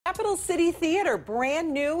Capital City Theater,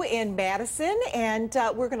 brand new in Madison, and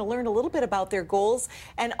we're going to learn a little bit about their goals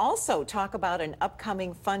and also talk about an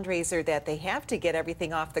upcoming fundraiser that they have to get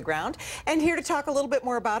everything off the ground. And here to talk a little bit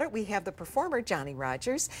more about it, we have the performer, Johnny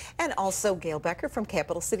Rogers, and also Gail Becker from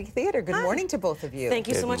Capital City Theater. Good morning to both of you. Thank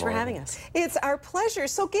you so much for having us. It's our pleasure.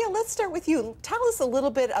 So, Gail, let's start with you. Tell us a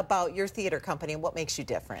little bit about your theater company and what makes you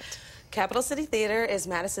different. Capital City Theater is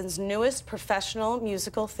Madison's newest professional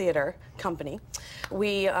musical theater company.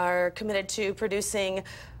 We are committed to producing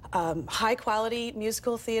high-quality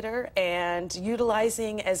musical theater and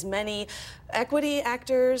utilizing as many equity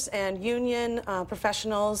actors and union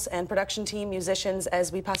professionals and production team musicians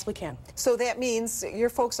as we possibly can. So that means your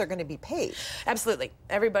folks are going to be paid? Absolutely.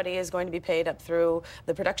 Everybody is going to be paid, up through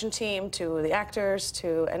the production team, to the actors,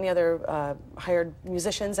 to any other hired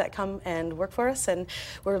musicians that come and work for us, and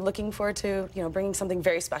we're looking forward to, bringing something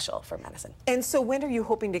very special for Madison. And so when are you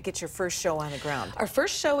hoping to get your first show on the ground? Our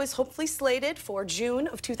first show is hopefully slated for June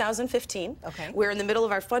of 2015. Okay. We're in the middle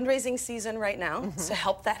of our fundraising season right now to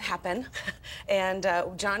help that happen. And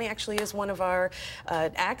Johnny actually is one of our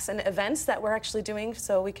acts and events that we're actually doing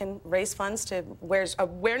so we can raise funds to raise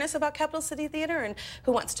awareness about Capital City Theater, and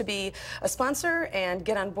who wants to be a sponsor and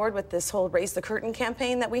get on board with this whole Raise the Curtain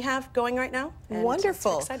campaign that we have going right now. And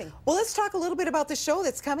wonderful. It's exciting. Well, let's talk a little bit about the show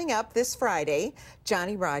that's coming up this Friday.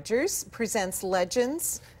 Johnny Rogers presents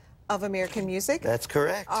Legends of American Music. That's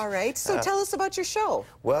correct. All right. So tell us about your show.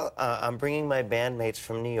 Well, I'm bringing my bandmates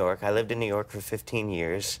from New York. I lived in New York for 15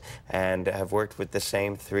 years and have worked with the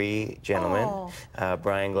same three gentlemen.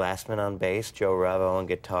 Brian Glassman on bass, Joe Ravo on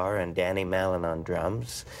guitar, and Danny Mallon on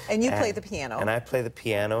drums. And you play the piano. And I play the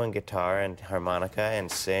piano and guitar and harmonica and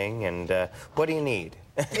sing. And what do you need?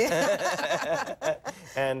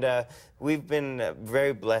 And we've been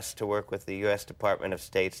very blessed to work with the U.S. Department of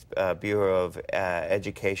State's Bureau of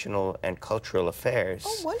Educational and Cultural Affairs.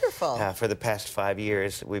 Oh, wonderful. For the past 5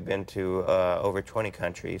 years, we've been to over 20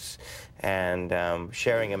 countries and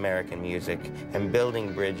sharing American music and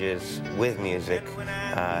building bridges with music.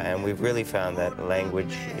 And we've really found that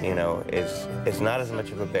language, is not as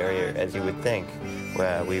much of a barrier as you would think.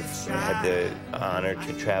 We've had the honor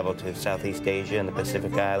to travel to Southeast Asia and the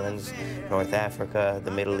Pacific Islands, North Africa,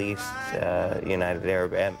 the Middle East, United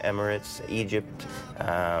Arab Emirates, Egypt.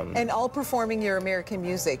 And all performing your American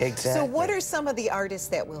music. Exactly. So what are some of the artists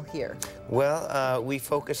that we'll hear? Well, we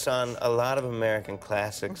focus on a lot of American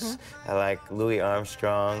classics, like Louis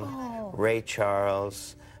Armstrong, Ray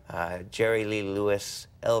Charles, Jerry Lee Lewis,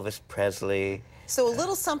 Elvis Presley. So a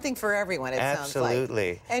little something for everyone, it sounds like.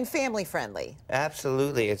 Absolutely. And family friendly.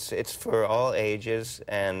 Absolutely. It's for all ages,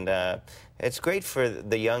 and it's great for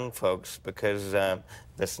the young folks because,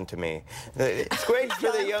 listen to me, it's great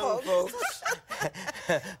for the young folks.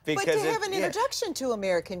 Because but to have an introduction to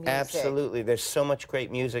American music. Absolutely. There's so much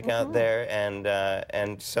great music out there,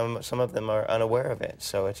 and some of them are unaware of it,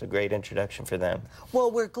 so it's a great introduction for them. Well,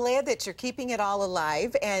 we're glad that you're keeping it all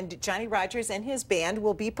alive, and Johnny Rogers and his band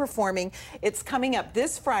will be performing. It's coming up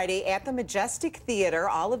this Friday at the Majestic Theater.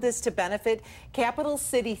 All of this to benefit Capital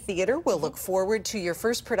City Theater. We'll look forward to your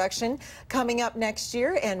first production coming up next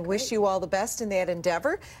year and wish you all the best in that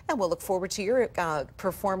endeavor. And we'll look forward to your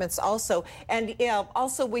performance also. And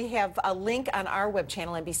also we have a link on our web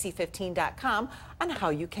channel, NBC15.com, on how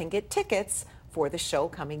you can get tickets for the show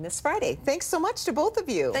coming this Friday. Thanks so much to both of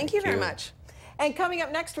you. Thank you very much. And coming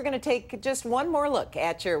up next, we're going to take just one more look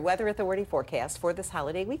at your Weather Authority forecast for this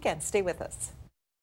holiday weekend. Stay with us.